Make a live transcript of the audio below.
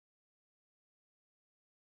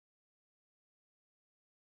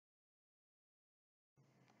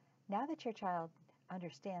Now that your child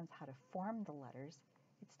understands how to form the letters,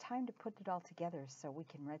 it's time to put it all together so we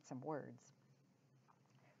can write some words.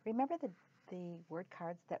 Remember the word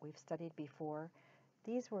cards that we've studied before?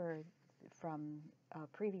 These were from a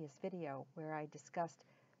previous video where I discussed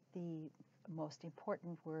the most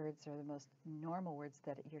important words or the most normal words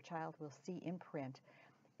that your child will see in print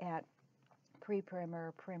at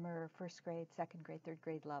pre-primer, primer, first grade, second grade, third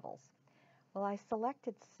grade levels. Well, I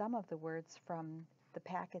selected some of the words from the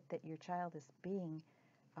packet that your child is being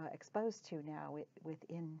exposed to now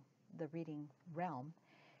within the reading realm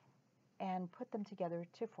and put them together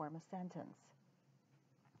to form a sentence.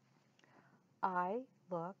 I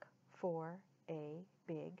look for a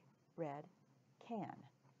big red can.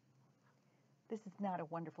 This is not a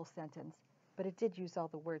wonderful sentence, but it did use all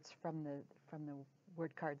the words from the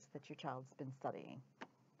word cards that your child's been studying.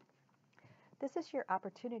 This is your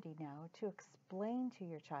opportunity now to explain to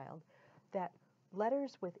your child that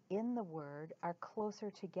letters within the word are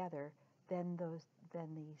closer together than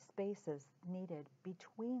the spaces needed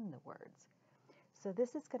between the words. So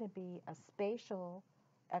this is going to be a spatial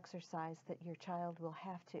exercise that your child will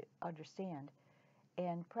have to understand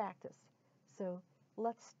and practice. So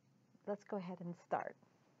let's go ahead and start.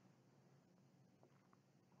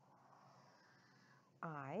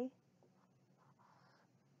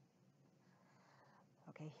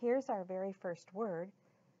 Okay, here's our very first word.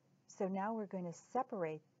 So now we're going to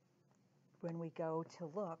separate when we go to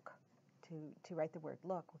look, to write the word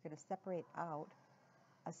look, we're going to separate out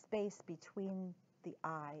a space between the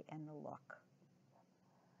I and the look.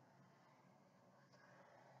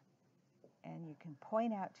 And you can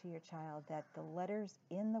point out to your child that the letters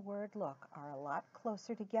in the word look are a lot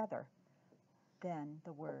closer together than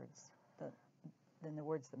the words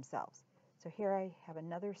themselves. So here I have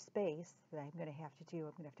another space that I'm going to have to do.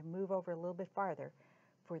 I'm going to have to move over a little bit farther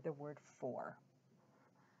for the word for.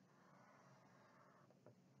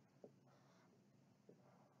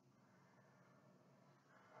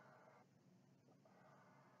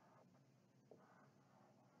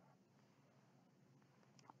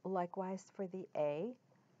 Likewise for the A,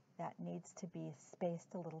 that needs to be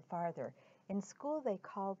spaced a little farther. In school they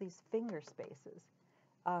call these finger spaces.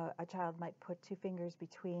 A child might put 2 fingers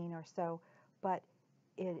between or so, but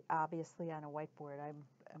it obviously on a whiteboard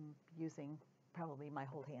I'm using probably my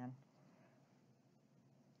whole hand.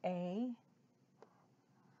 A,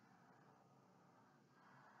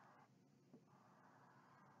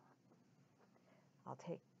 I'll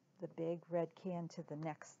take the big red can to the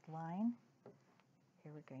next line.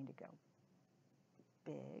 Here we're going to go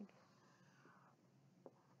big,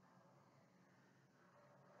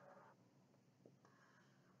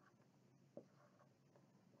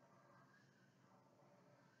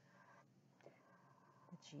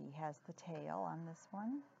 the G has the tail on this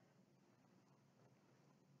one.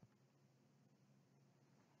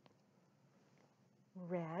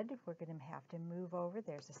 Red, we're going to have to move over.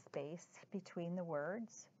 There's a space between the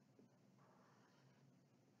words.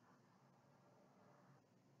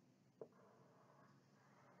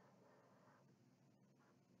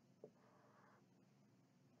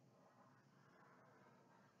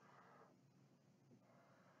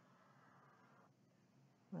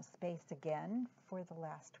 We'll space again for the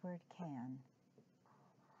last word, can.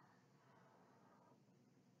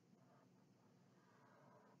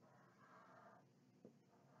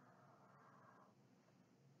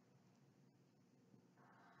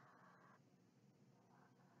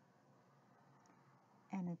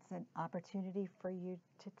 And it's an opportunity for you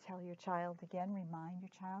to tell your child again, remind your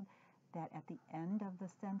child that at the end of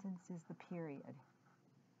the sentence is the period.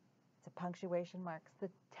 It's a punctuation marks that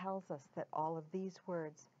tells us that all of these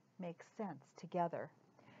words make sense together.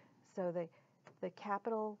 So the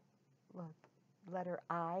capital letter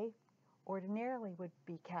I ordinarily would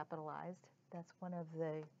be capitalized. That's one of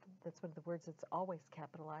the words that's always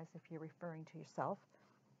capitalized if you're referring to yourself.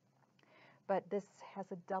 But this has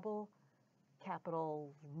a double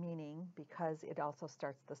capital meaning because it also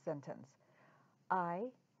starts the sentence. I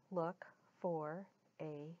look for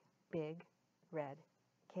a big red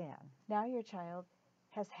can. Now your child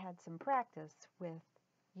has had some practice with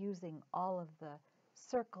using all of the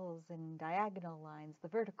circles and diagonal lines, the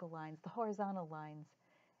vertical lines, the horizontal lines,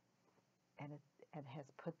 and has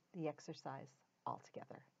put the exercise all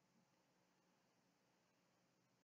together.